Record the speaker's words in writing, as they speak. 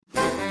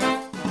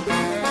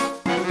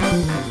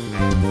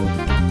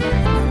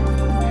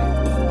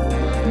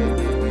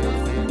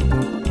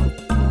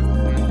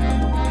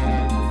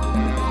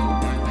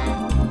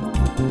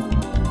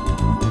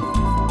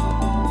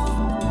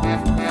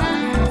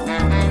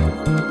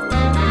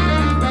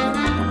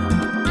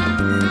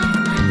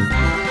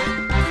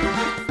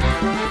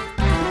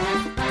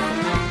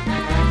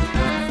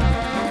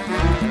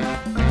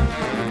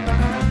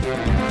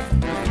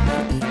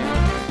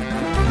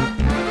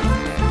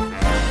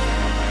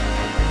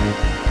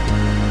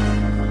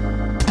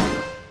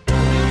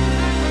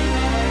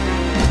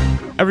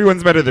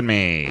Everyone's better than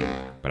me,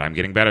 but I'm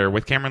getting better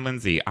with Cameron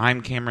Lindsay. I'm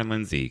Cameron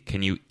Lindsay.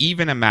 Can you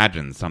even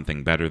imagine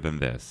something better than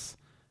this?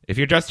 If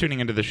you're just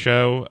tuning into the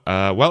show,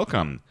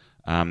 welcome.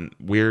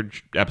 Weird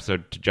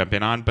episode to jump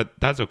in on, but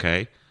that's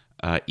okay.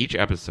 Each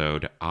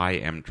episode, I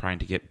am trying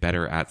to get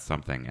better at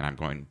something, and I'm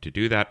going to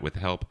do that with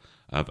the help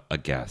of a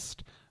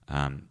guest.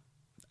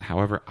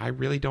 However, I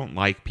really don't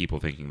like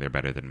people thinking they're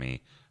better than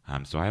me,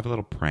 so I have a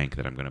little prank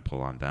that I'm going to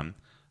pull on them.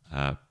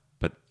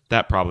 But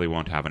that probably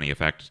won't have any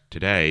effect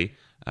today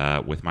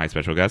with my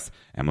special guest,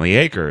 Emily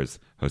Akers,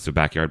 host of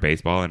Backyard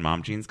Baseball and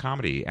Mom Jean's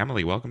Comedy.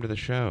 Emily, welcome to the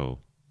show.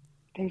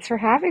 Thanks for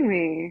having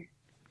me.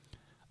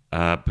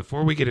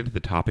 Before we get into the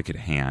topic at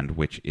hand,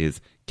 which is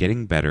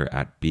getting better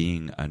at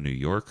being a New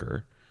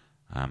Yorker,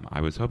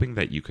 I was hoping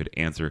that you could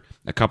answer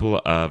a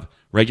couple of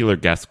regular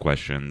guest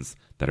questions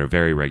that are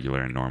very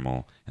regular and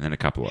normal, and then a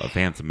couple of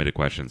fan-submitted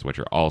questions, which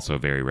are also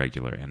very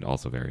regular and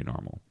also very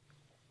normal.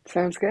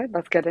 Sounds good.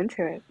 Let's get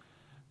into it.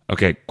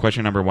 Okay,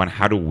 question number one.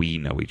 How do we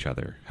know each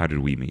other? How did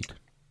we meet?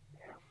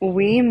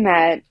 We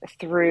met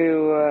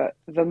through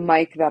the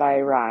mic that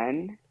I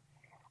run.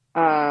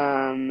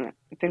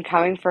 Been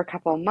coming for a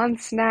couple of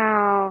months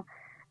now,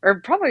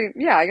 or probably,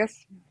 I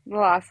guess the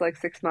last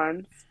 6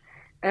 months.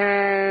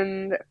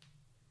 And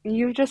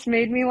you just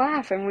made me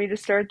laugh, and we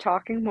just started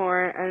talking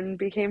more and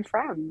became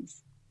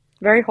friends.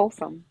 Very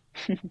wholesome.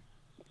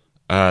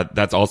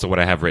 That's also what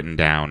I have written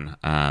down.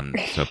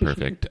 So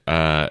perfect.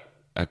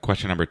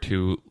 Question number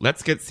two.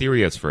 Let's get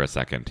serious for a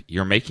second.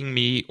 You're making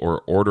me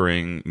or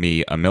ordering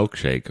me a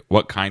milkshake.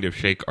 What kind of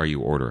shake are you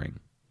ordering?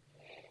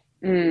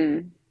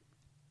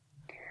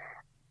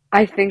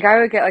 I think I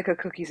would get a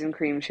cookies and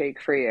cream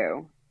shake for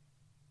you.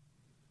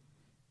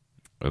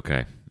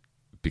 Okay.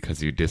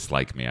 Because you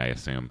dislike me, I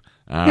assume.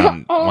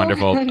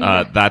 Wonderful.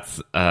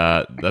 That's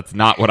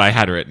not what I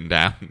had written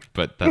down,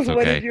 but that's okay.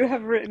 What did you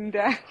have written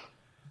down?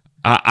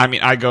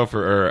 I go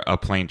for a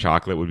plain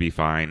chocolate would be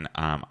fine.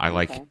 I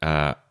like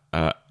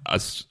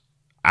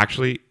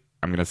actually,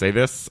 I'm going to say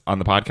this on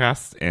the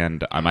podcast,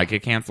 and I might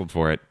get canceled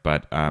for it,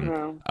 but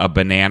a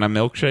banana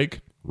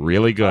milkshake,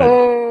 really good.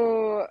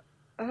 Oh,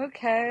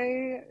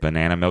 okay.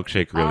 Banana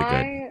milkshake, really good.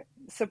 I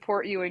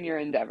support you in your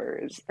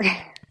endeavors.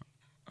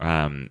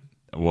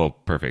 Well,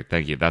 perfect.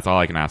 Thank you. That's all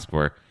I can ask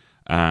for.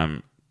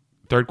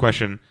 Third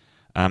question.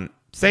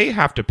 Say you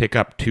have to pick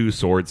up 2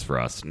 swords for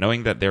us,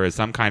 knowing that there is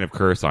some kind of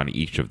curse on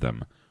each of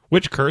them.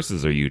 Which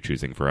curses are you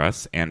choosing for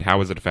us, and how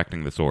is it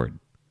affecting the sword?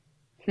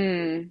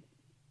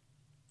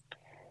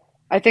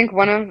 I think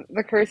one of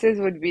the curses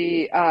would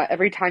be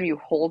every time you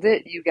hold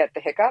it, you get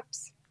the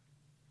hiccups.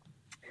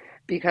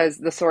 Because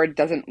the sword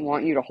doesn't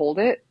want you to hold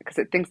it, because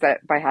it thinks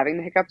that by having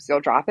the hiccups, you'll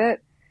drop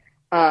it.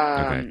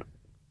 Okay.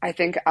 I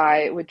think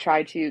I would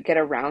try to get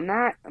around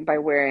that by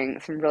wearing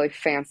some really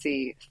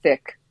fancy,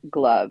 thick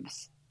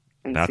gloves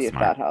and That's see if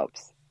smart. that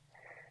helps.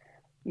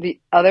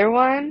 The other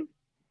one,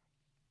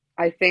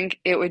 I think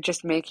it would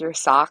just make your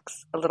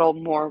socks a little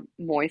more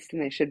moist than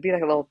they should be, a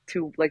little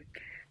too, like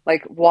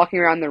walking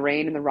around the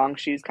rain in the wrong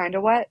shoes kind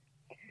of wet.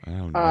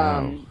 Oh,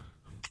 no.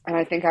 And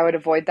I think I would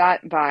avoid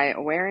that by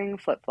wearing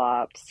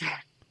flip-flops.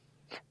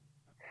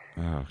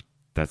 Oh,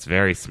 that's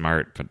very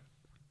smart, but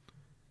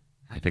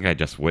I think I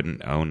just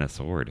wouldn't own a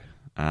sword.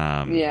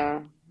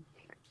 Yeah.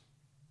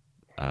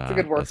 It's a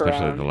good workaround.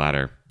 Especially the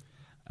latter.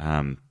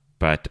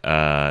 But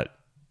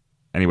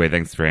anyway,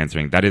 thanks for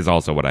answering. That is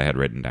also what I had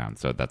written down,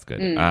 so that's good.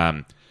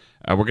 We're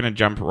going to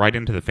jump right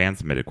into the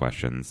fan-submitted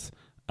questions.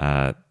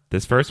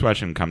 This first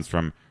question comes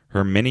from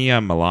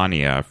Herminia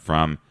Melania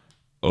from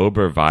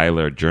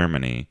Oberweiler,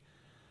 Germany.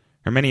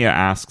 Herminia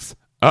asks,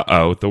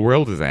 the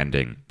world is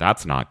ending.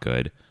 That's not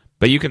good.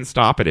 But you can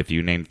stop it if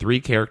you name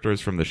 3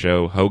 characters from the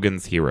show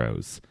Hogan's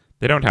Heroes.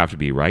 They don't have to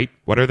be right.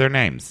 What are their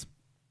names?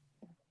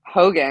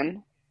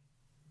 Hogan.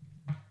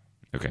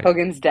 Okay.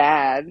 Hogan's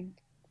dad.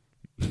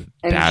 And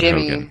Dad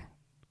Jimmy. Hogan.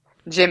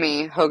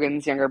 Jimmy,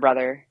 Hogan's younger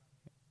brother.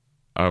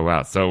 Oh,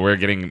 wow. So we're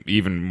getting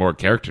even more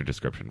character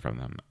description from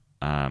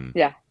them.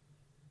 Yeah.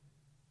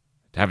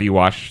 Have you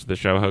watched the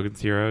show Hogan's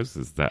Heroes?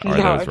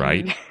 Are those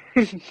right?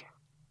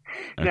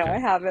 No, I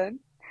haven't.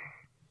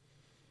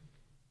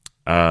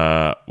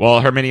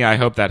 Well, Herminia, I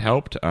hope that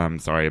helped.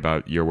 Sorry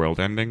about your world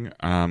ending.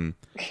 Our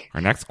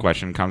next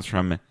question comes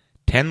from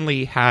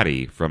Tenley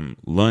Hattie from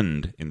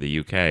Lund in the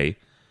UK.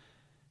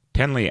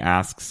 Tenley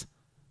asks,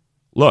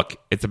 look,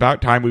 it's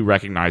about time we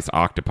recognize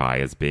octopi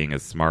as being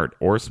as smart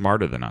or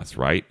smarter than us,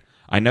 right?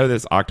 I know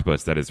this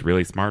octopus that is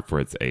really smart for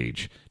its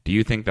age. Do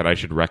you think that I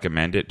should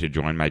recommend it to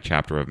join my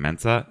chapter of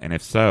Mensa? And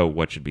if so,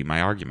 what should be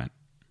my argument?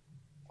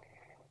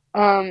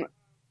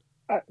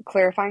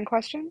 Clarifying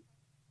question?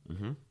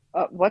 Mm-hmm.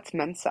 What's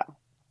Mensa?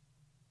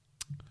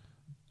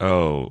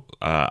 Oh,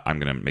 I'm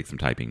going to make some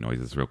typing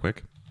noises real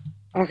quick.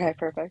 Okay,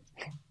 perfect.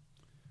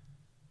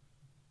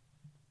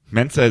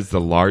 Mensa is the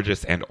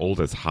largest and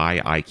oldest high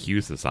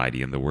IQ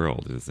society in the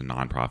world. It is a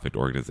nonprofit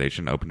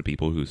organization open to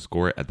people who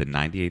score at the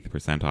 98th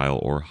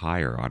percentile or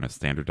higher on a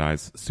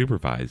standardized,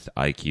 supervised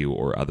IQ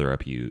or other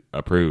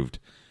approved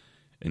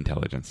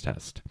intelligence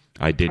test.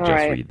 I did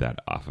just read that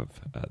off of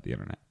the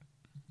internet.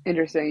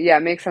 Interesting. Yeah,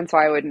 it makes sense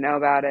why I wouldn't know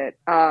about it.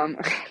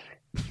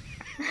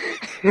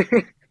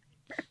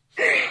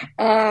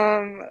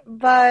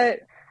 But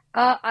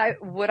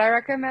I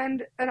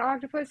recommend an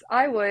octopus?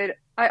 I would.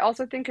 I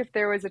also think if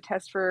there was a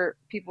test for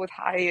people with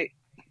high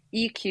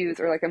EQs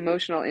or like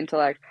emotional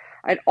intellect,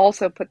 I'd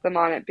also put them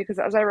on it because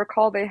as I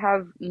recall, they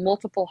have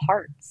multiple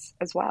hearts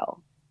as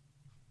well.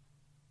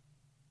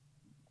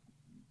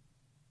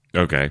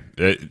 Okay.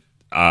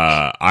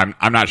 I'm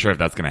not sure if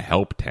that's going to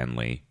help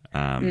Tenley.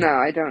 No,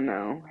 I don't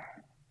know.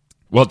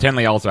 Well,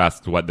 Tenley also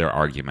asks what their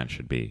argument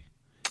should be.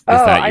 Is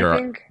Oh, that I your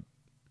think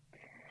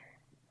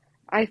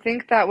I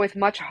think that with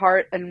much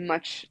heart and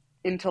much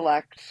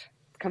intellect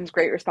comes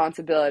great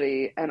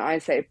responsibility, and I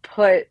say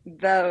put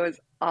those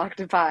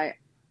octopi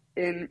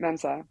in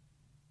Mensa.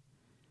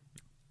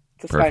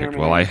 It's a perfect?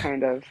 Well, Spider-Man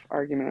kind of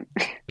argument.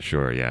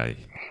 sure, yeah.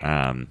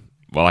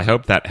 Well, I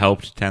hope that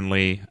helped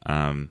Tenley.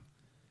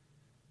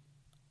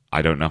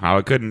 I don't know how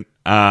it couldn't.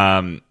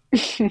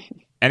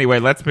 Anyway,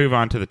 let's move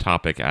on to the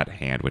topic at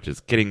hand, which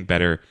is getting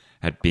better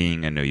at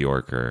being a New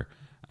Yorker.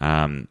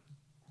 Um,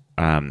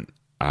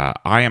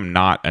 I am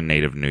not a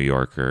native New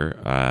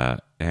Yorker,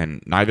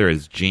 and neither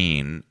is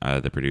Gene,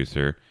 the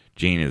producer.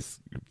 Gene is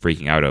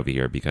freaking out over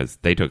here because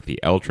they took the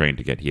L train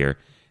to get here.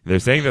 They're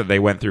saying that they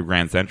went through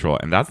Grand Central,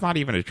 and that's not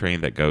even a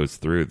train that goes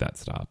through that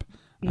stop.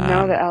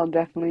 No, the L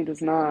definitely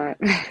does not.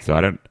 So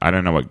I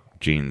don't know what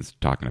Gene's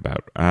talking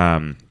about.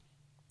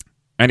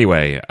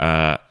 Anyway,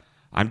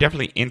 I'm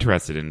definitely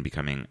interested in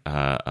becoming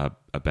a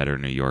better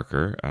New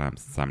Yorker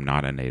since I'm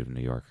not a native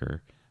New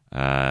Yorker.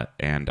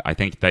 And I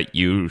think that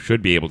you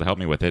should be able to help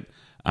me with it.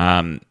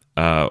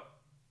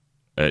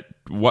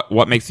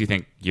 What makes you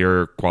think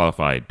you're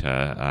qualified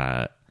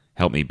to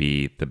help me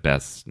be the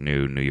best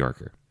New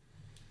Yorker?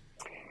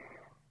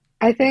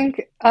 I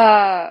think,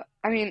 I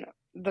mean,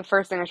 the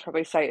first thing I should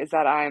probably cite is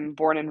that I'm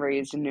born and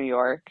raised in New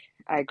York.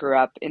 I grew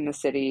up in the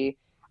city,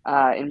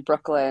 in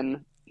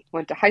Brooklyn,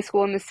 went to high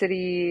school in the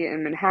city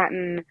in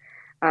Manhattan,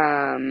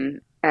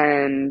 and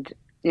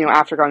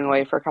after going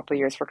away for a couple of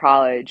years for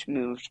college,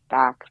 moved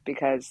back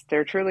because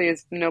there truly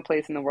is no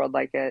place in the world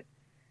like it.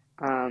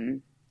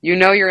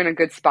 You're in a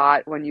good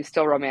spot when you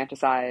still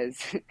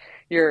romanticize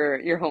your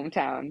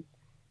hometown.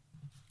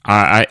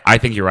 I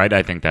think you're right.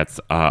 I think that's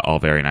all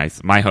very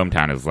nice. My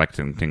hometown is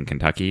Lexington,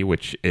 Kentucky,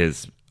 which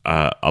is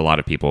a lot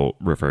of people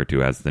refer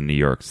to as the New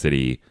York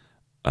City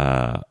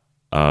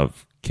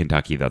of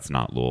Kentucky. That's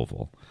not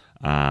Louisville.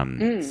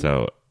 Mm,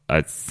 So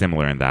it's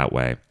similar in that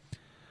way.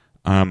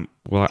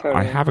 Well, totally.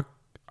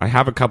 I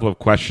have a couple of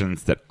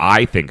questions that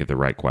I think are the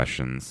right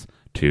questions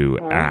to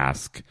All right.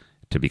 ask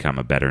to become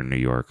a better New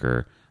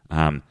Yorker.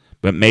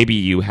 But maybe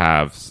you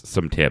have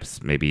some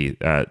tips. Maybe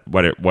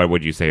what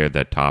would you say are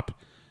the top,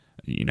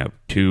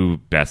 two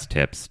best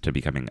tips to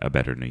becoming a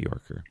better New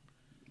Yorker?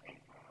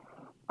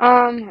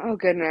 Oh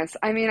goodness.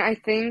 I mean, I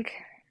think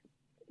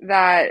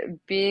that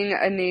being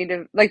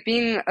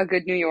a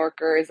good New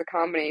Yorker is a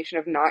combination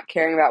of not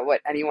caring about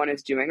what anyone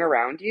is doing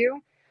around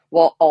you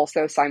while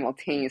also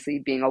simultaneously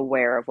being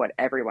aware of what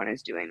everyone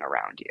is doing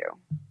around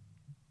you,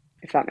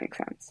 if that makes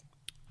sense.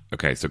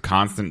 Okay, so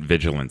constant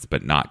vigilance,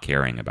 but not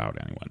caring about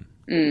anyone.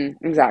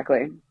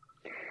 Exactly.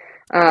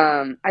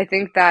 I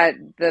think that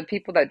the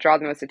people that draw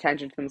the most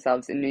attention to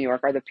themselves in New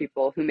York are the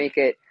people who make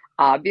it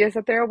obvious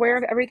that they're aware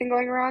of everything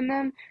going around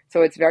them.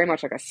 So it's very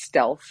much like a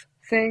stealth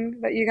thing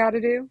that you got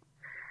to do.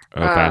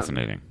 Oh, Um,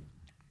 fascinating.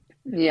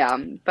 yeah,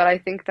 but I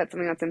think that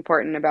something that's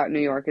important about New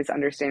York is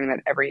understanding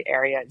that every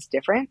area is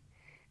different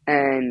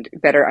and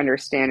better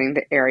understanding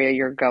the area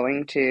you're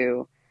going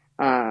to,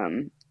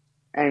 um,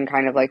 and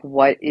kind of like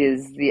what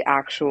is the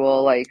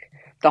actual like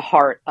the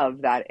heart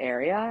of that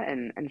area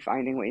and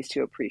finding ways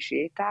to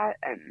appreciate that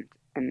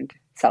and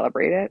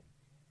celebrate it.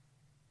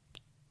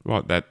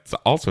 Well, that's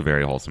also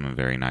very wholesome and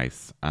very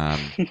nice.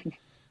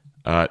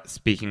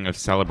 Speaking of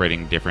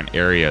celebrating different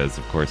areas,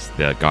 of course,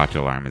 the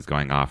gotcha alarm is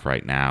going off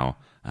right now.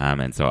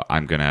 And so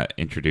I'm going to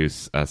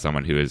introduce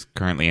someone who is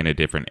currently in a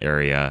different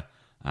area,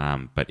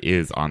 but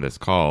is on this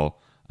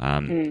call.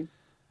 Mm.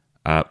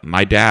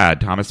 My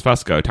dad, Thomas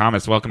Fusco.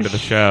 Thomas, welcome to the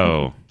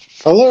show.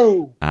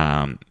 Hello.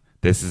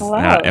 This is Hello.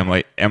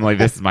 Emily. Emily,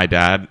 this is my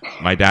dad.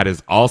 My dad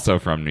is also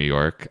from New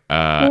York,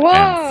 and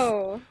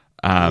Whoa.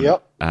 um,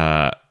 Yep.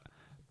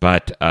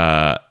 but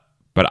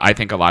I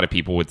think a lot of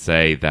people would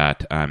say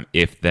that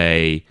if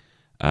they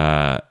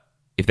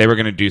were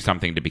going to do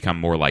something to become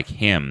more like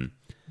him,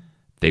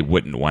 they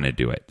wouldn't want to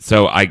do it.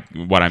 So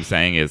what I'm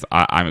saying is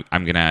I'm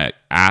going to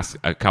ask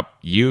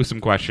you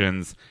some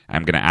questions.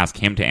 I'm going to ask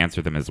him to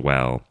answer them as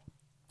well.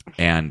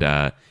 And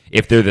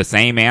if they're the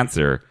same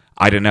answer,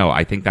 I don't know.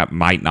 I think that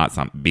might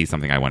not be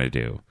something I want to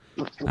do.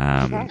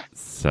 Okay.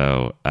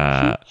 So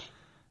I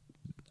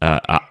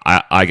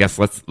guess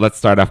let's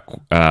start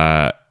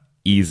off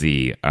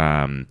easy.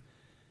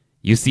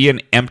 You see an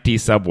empty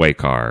subway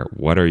car.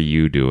 What are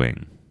you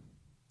doing?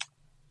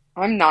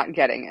 I'm not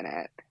getting in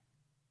it.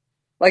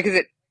 Like, is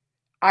it?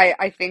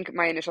 I think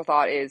my initial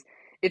thought is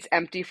it's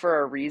empty for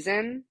a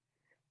reason.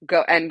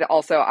 Go and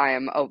also I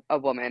am a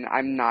woman.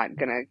 I'm not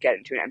gonna get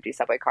into an empty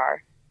subway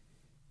car.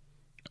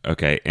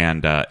 Okay,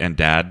 and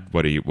Dad,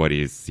 what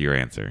is your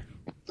answer?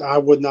 I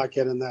would not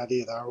get in that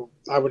either.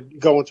 I would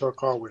go into a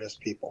car with his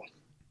people.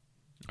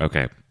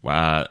 Okay,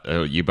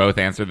 you both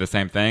answered the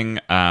same thing.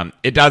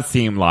 It does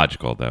seem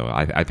logical, though.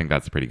 I think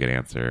that's a pretty good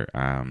answer.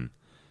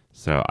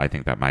 So I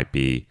think that might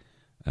be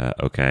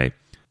okay.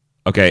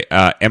 Okay,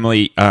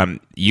 Emily,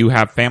 you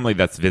have family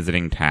that's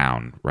visiting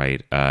town,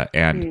 right?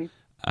 And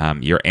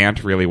your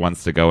aunt really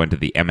wants to go into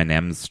the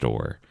M&M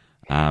store.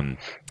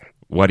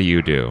 What do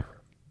you do?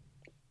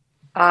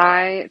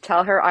 I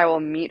tell her I will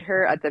meet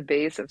her at the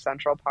base of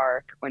Central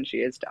Park when she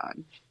is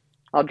done.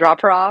 I'll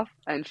drop her off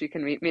and she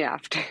can meet me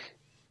after.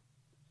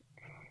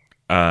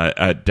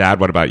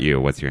 Dad, what about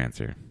you? What's your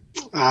answer?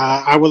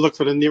 I would look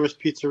for the nearest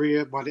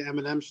pizzeria by the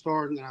M&M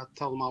store, and then I'll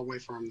tell them I'll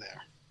wait for him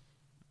there.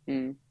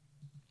 Mm.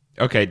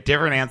 Okay,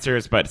 different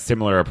answers, but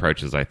similar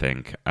approaches, I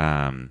think.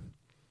 I'd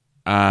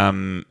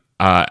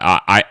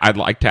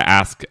like to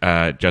ask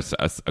just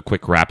a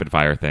quick rapid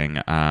fire thing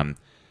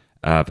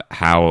of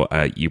how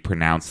you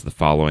pronounce the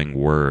following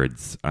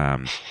words.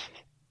 And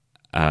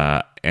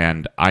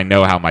I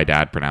know how my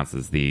dad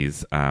pronounces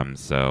these,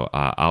 so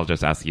I'll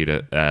just ask you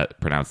to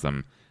pronounce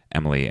them,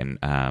 Emily, and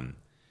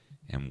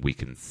we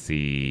can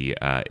see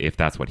if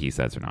that's what he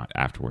says or not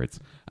afterwards.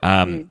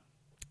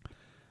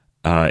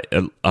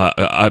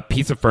 A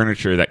piece of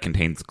furniture that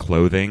contains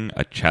clothing,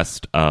 a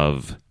chest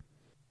of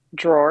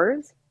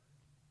Drawers?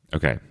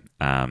 okay,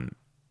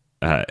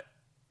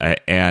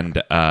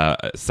 and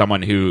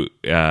someone who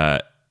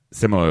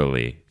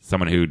similarly,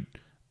 someone who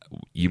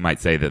you might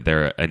say that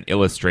they're an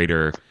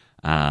illustrator.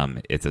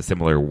 It's a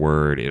similar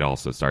word. It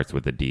also starts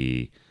with a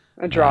D.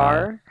 A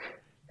drawer?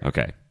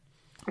 Okay.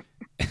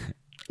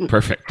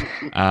 Perfect.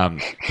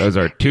 Those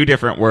are two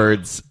different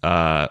words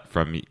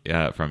from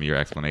your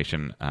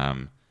explanation.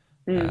 From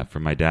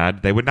my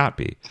dad, they would not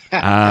be.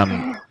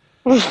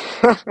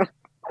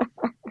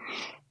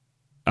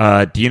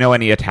 Do you know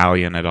any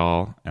Italian at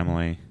all,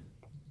 Emily?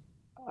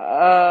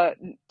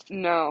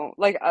 No.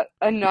 Like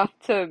enough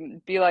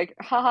to be like,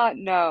 haha,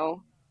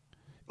 no.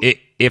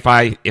 If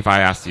I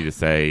asked you to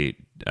say,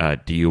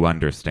 "Do you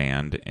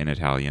understand?" in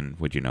Italian,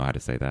 would you know how to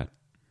say that?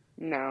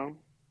 No.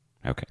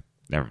 Okay,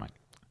 never mind.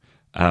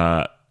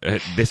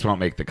 This won't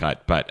make the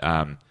cut, but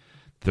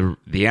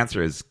the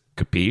answer is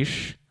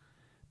capisce.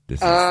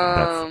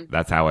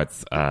 That's how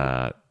it's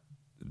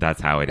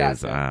that's how it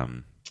is.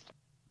 Gotcha.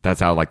 That's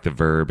how like the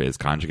verb is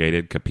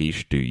conjugated.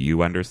 Capisce? Do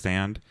you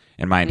understand?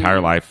 In my entire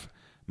life,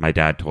 my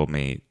dad told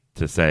me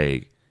to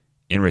say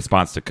in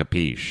response to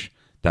capisce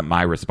that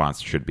my response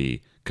should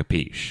be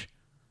capisce.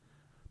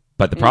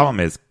 But the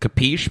problem is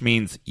capisce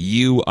means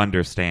you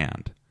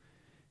understand.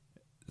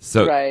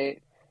 So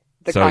right.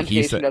 The so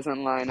conjugation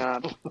doesn't line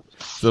up.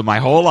 So my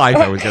whole life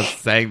I was just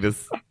saying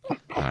this.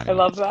 I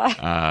love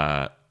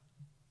that.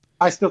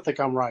 I still think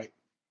I'm right.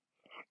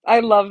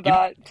 I love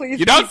that. Please.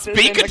 You don't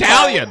speak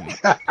Italian.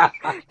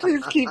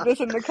 Please keep this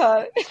in the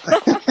cut.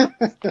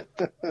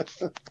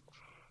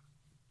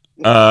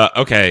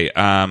 Okay.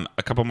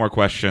 A couple more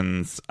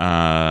questions.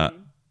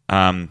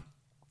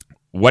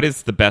 What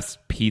is the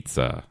best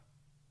pizza?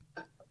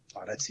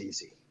 Oh, that's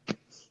easy.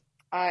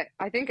 I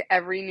think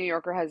every New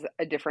Yorker has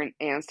a different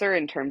answer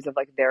in terms of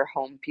like their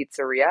home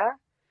pizzeria.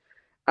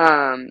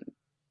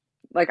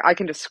 Like I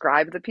can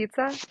describe the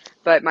pizza,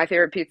 but my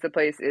favorite pizza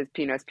place is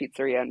Pino's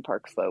Pizzeria in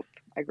Park Slope.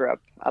 I grew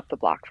up the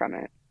block from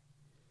it.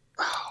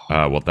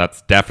 Well,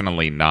 that's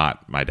definitely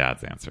not my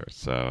dad's answer.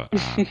 So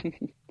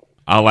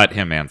I'll let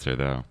him answer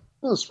though.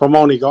 It's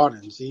Spumoni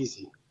Gardens,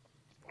 easy.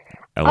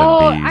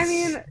 I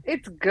mean,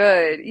 it's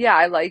good. Yeah,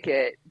 I like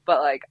it,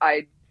 but like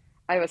I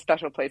have a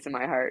special place in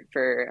my heart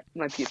for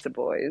my pizza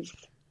boys.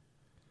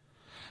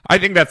 I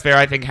think that's fair.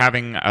 I think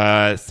having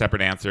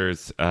separate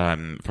answers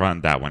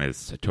from that one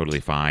is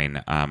totally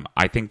fine.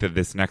 I think that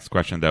this next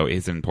question, though,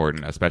 is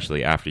important,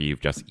 especially after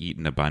you've just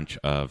eaten a bunch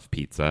of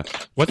pizza.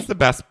 What's the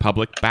best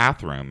public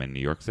bathroom in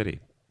New York City?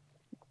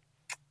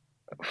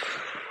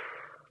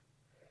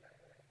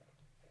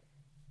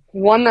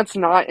 One that's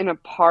not in a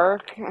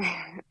park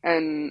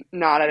and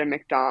not at a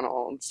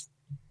McDonald's.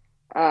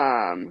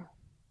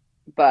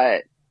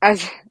 But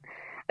as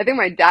I think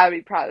my dad would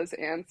be proud of this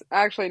answer.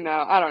 Actually, no,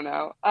 I don't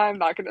know. I'm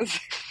not gonna say.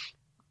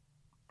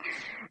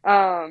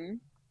 I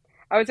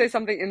would say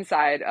something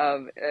inside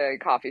of a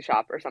coffee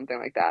shop or something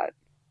like that.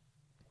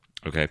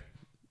 Okay.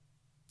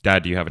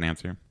 Dad, do you have an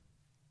answer?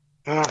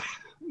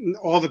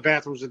 All the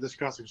bathrooms are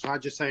disgusting, so I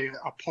just say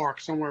a park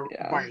somewhere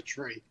by a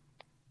tree.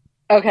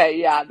 Okay,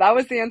 yeah, that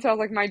was the answer. I was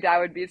like, my dad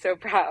would be so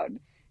proud.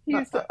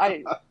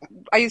 I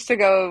used to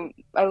go.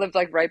 I lived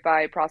like right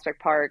by Prospect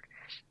Park,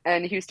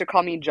 and he used to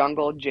call me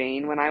Jungle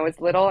Jane when I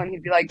was little, and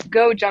he'd be like,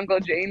 "Go Jungle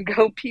Jane,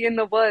 go pee in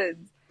the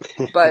woods."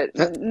 But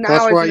now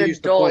That's as where an I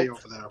used adult, to play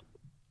over there.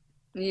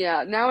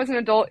 yeah, now as an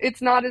adult,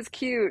 it's not as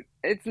cute.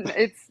 It's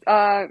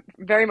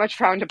very much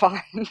frowned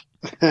upon.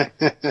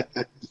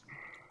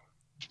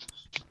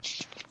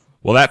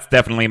 Well, that's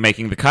definitely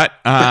making the cut.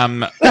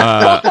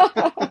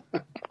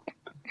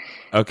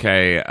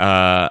 Okay.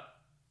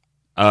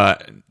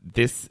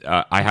 This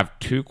I have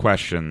two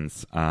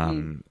questions.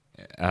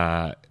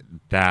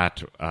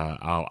 that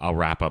I'll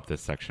wrap up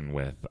this section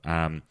with.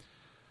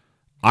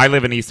 I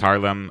live in East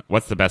Harlem.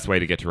 What's the best way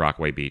to get to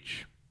Rockaway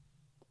Beach?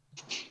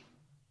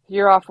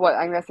 You're off what?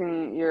 I'm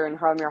guessing you're in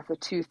Harlem. You're off the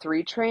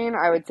 2-3 train.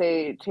 I would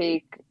say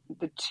take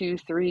the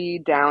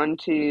 2-3 down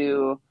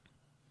to.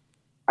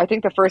 I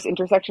think the first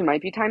intersection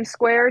might be Times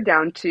Square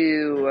down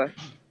to.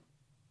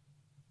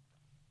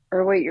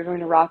 Or wait, you're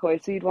going to Rockaway,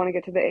 so you'd want to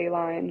get to the A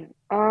line.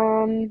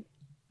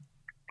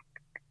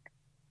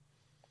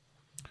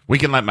 We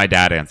can let my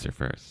dad answer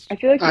first. I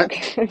feel like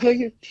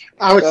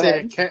I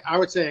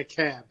would say a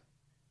cab.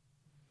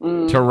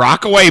 To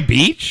Rockaway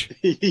Beach?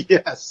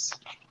 Yes.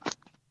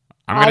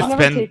 I've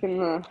never taken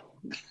the.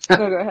 No,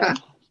 go ahead.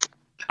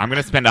 I'm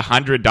going to spend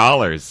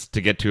 $100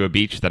 to get to a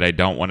beach that I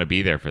don't want to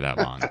be there for that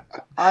long.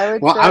 I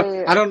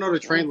don't know the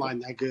train line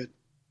that good.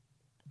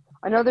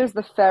 I know there's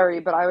the ferry,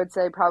 but I would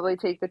say probably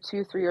take the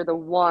 2-3 or the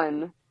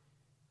 1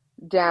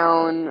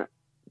 down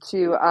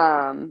to.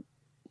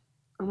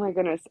 Oh my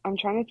goodness, I'm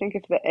trying to think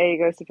if the A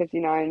goes to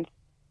 59th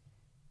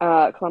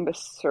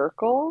Columbus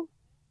Circle.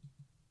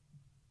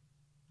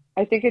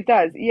 I think it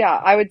does. Yeah,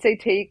 I would say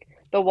take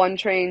the 1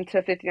 train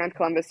to 59th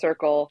Columbus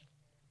Circle,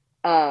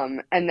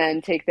 and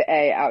then take the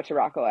A out to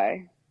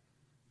Rockaway.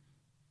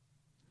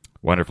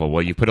 Wonderful.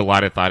 Well, you put a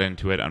lot of thought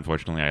into it.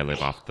 Unfortunately, I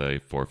live off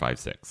the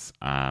 456.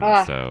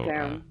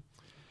 Damn.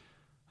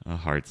 A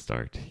hard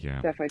start.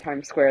 Yeah. Definitely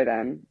Times Square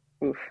then.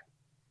 Oof.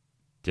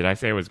 Did I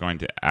say I was going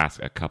to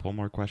ask a couple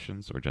more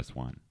questions or just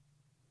one?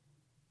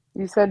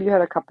 You said you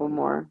had a couple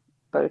more,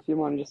 but if you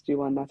want to just do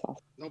one, that's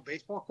awesome. No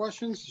baseball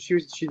questions?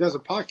 She does a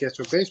podcast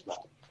with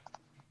baseball.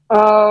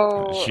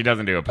 Oh. She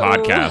doesn't do a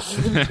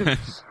podcast.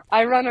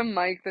 I run a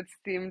mic that's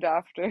themed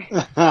after.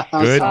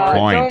 Good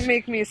point. Don't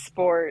make me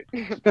sport,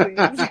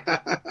 please.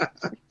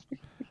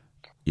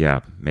 Yeah,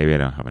 maybe I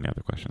don't have any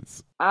other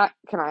questions.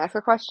 Can I ask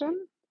a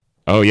question?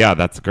 Oh, yeah,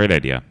 that's a great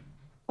idea.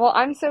 Well,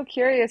 I'm so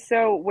curious.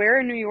 So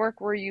where in New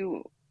York were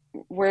you?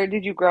 Where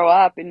did you grow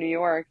up in New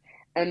York?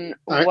 And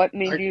what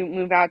made you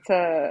move out?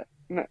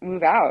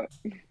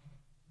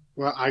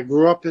 Well, I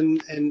grew up in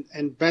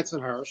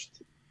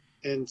Bensonhurst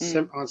on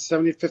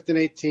 75th and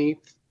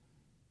 18th.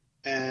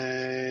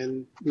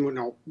 And,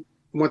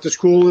 went to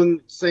school in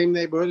the same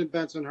neighborhood in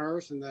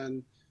Bensonhurst. And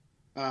then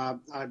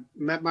I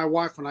met my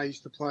wife when I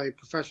used to play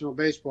professional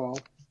baseball.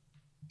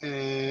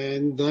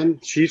 And then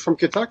she's from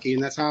Kentucky,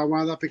 and that's how I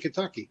wound up in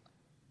Kentucky.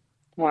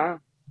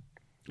 Wow.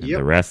 And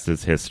the rest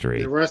is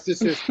history. The rest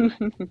is history.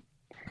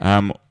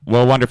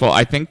 Well, wonderful.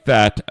 I think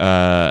that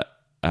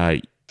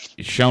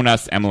shown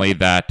us, Emily,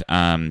 that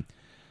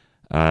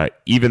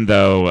even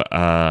though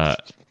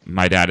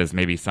my dad is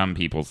maybe some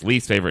people's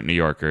least favorite New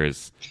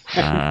Yorkers,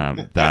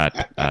 that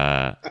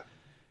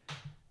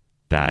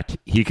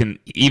he can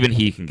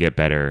get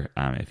better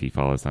if he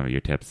follows some of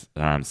your tips.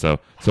 So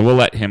we'll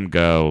let him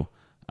go.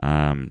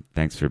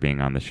 Thanks for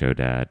being on the show,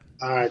 Dad.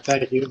 All right,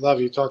 thank you.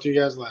 Love you. Talk to you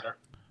guys later.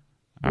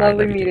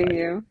 Lovely meeting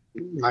you.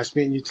 Nice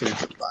meeting you too.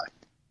 Bye.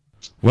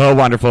 Well,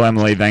 wonderful,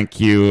 Emily. Thank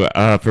you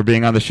for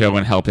being on the show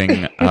and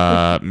helping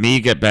me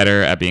get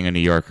better at being a New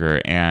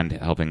Yorker and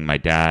helping my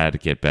dad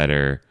get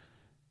better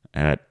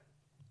at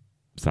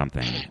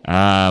something. Do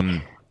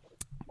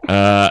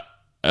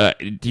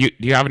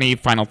you have any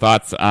final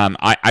thoughts?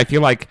 I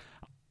feel like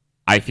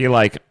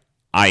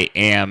I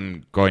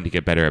am going to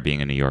get better at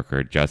being a New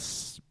Yorker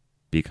just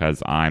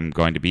because I'm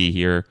going to be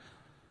here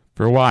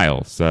for a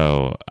while.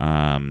 So,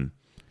 oh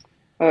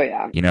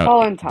yeah,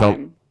 all in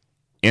time.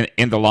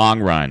 In the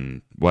long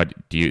run, what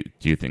do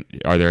you think?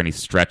 Are there any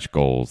stretch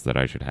goals that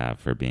I should have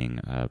for being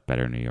a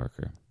better New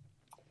Yorker?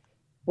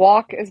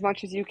 Walk as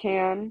much as you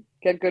can.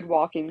 Get good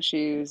walking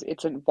shoes.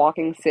 It's a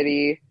walking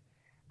city.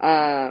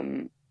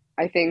 I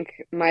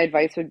think my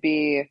advice would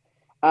be,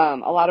 a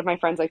lot of my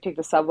friends take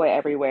the subway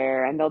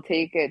everywhere, and they'll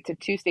take it to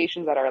 2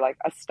 stations that are like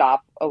a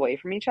stop away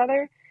from each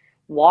other.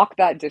 Walk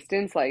that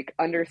distance,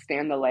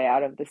 understand the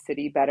layout of the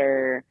city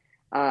better.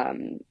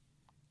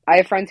 I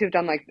have friends who've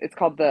done it's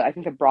called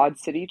the Broad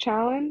City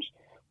Challenge,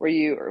 where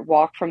you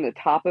walk from the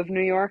top of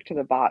New York to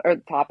the bottom, or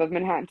the top of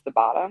Manhattan to the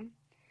bottom.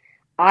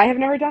 I have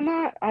never done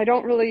that. I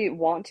don't really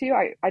want to.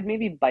 I'd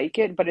maybe bike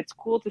it, but it's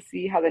cool to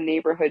see how the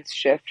neighborhoods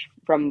shift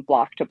from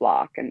block to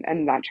block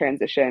and that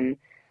transition.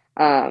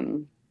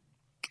 But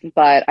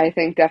I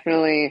think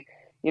definitely,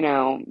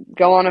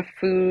 go on a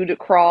food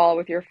crawl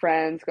with your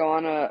friends, go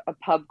on a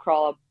pub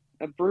crawl,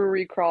 a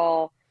brewery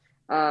crawl,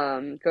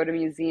 go to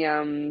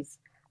museums.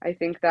 I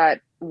think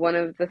that one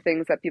of the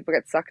things that people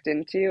get sucked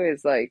into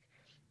is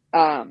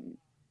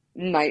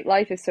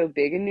nightlife is so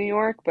big in New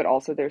York, but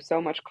also there's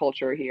so much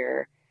culture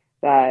here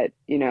that,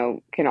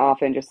 can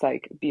often just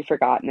be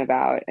forgotten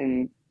about,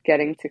 and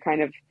getting to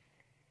kind of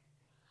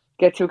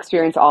get to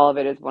experience all of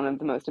it is one of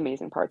the most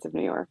amazing parts of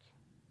New York.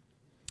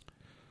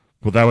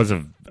 Well, that was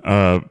a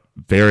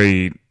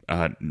very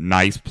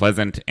nice,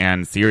 pleasant,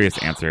 and serious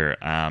answer.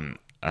 I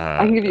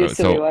can give you a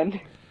silly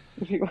one.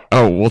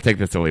 Oh, we'll take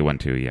the silly one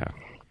too, yeah.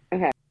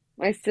 Okay.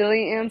 My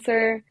silly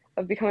answer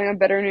of becoming a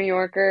better New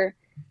Yorker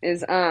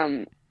is,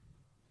 I'm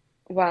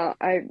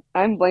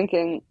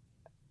blanking.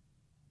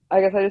 I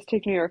guess I just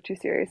take New York too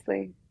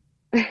seriously.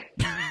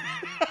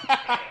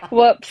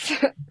 Whoops.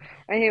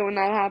 I hate when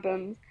that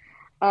happens.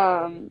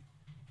 I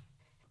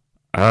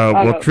Well,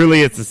 don't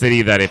truly, it's a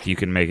city that if you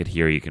can make it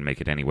here, you can make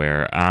it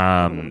anywhere.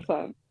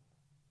 know.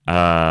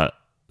 100%.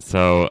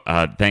 So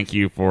thank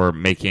you for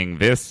making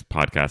this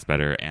podcast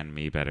better and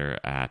me better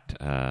at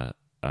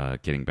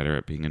getting better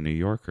at being a New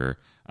Yorker.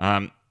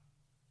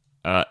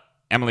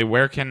 Emily,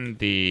 where can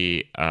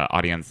the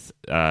audience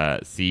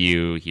see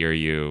you, hear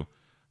you,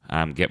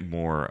 get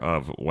more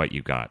of what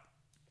you got?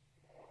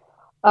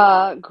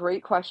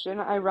 Great question.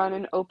 I run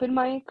an open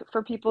mic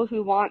for people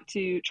who want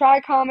to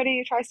try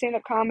comedy, try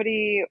stand-up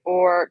comedy,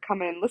 or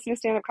come and listen to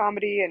stand-up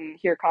comedy and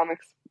hear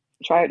comics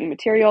try out new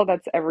material.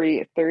 That's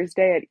every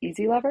Thursday at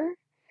Easy Lover.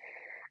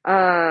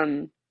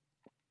 Um,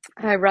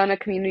 I run a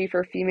community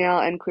for female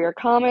and queer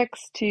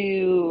comics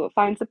to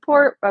find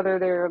support, whether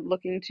they're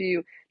looking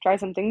to try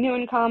something new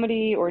in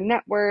comedy or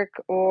network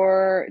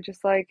or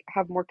just like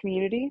have more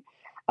community.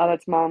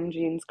 That's Mom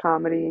Jean's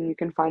Comedy, and you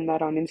can find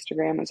that on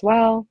Instagram as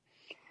well.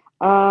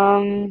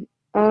 And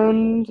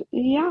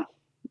yeah,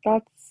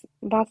 that's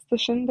the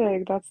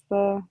shindig.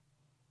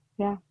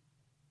 Yeah.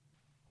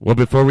 Well,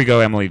 before we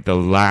go, Emily, the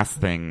last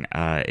thing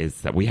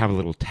is that we have a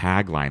little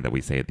tagline that we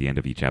say at the end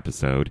of each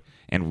episode,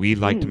 and we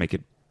like to make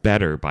it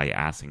better by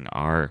asking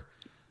our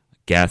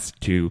guests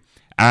to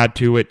add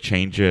to it,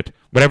 change it,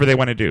 whatever they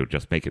want to do,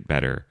 just make it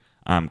better.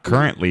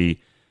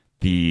 Currently,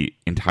 the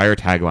entire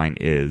tagline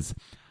is,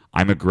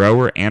 I'm a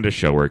grower and a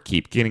shower,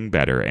 keep getting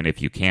better, and if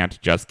you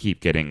can't, just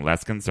keep getting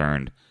less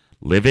concerned.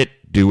 Live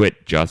it, do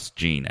it, just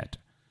gene it.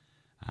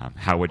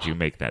 How would you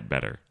make that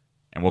better?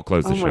 And we'll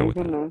close the show with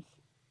that.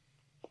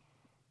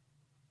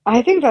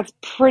 I think that's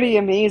pretty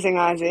amazing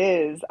as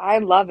is. I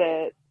love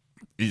it.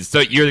 So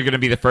you're going to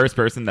be the first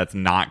person that's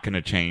not going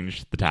to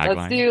change the tagline?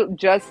 Let's do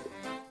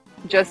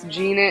just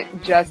gene it,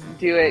 just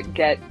do it,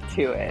 get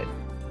to it.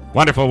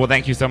 Wonderful. Well,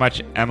 thank you so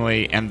much,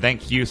 Emily. And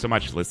thank you so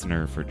much,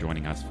 listener, for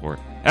joining us for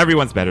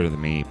Everyone's Better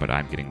Than Me, but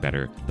I'm Getting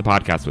Better, the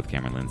podcast with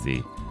Cameron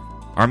Lindsay.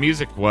 Our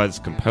music was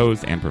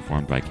composed and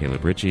performed by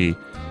Caleb Ritchie.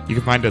 You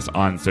can find us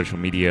on social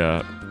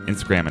media,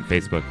 Instagram and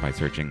Facebook by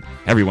searching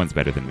Everyone's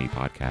Better Than Me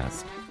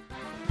podcast.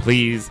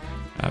 Please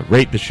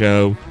rate the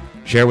show,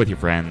 share with your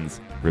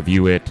friends,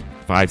 review it,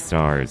 5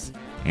 stars,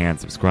 and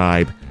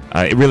subscribe.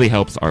 It really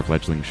helps our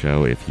fledgling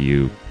show if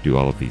you do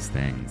all of these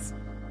things.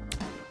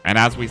 And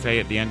as we say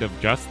at the end of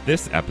just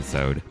this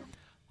episode,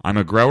 I'm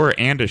a grower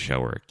and a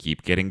shower.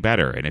 Keep getting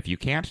better. And if you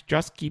can't,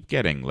 just keep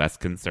getting less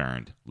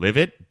concerned. Live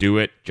it, do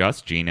it,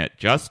 just gene it,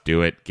 just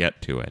do it,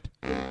 get to it.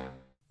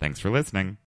 Thanks for listening.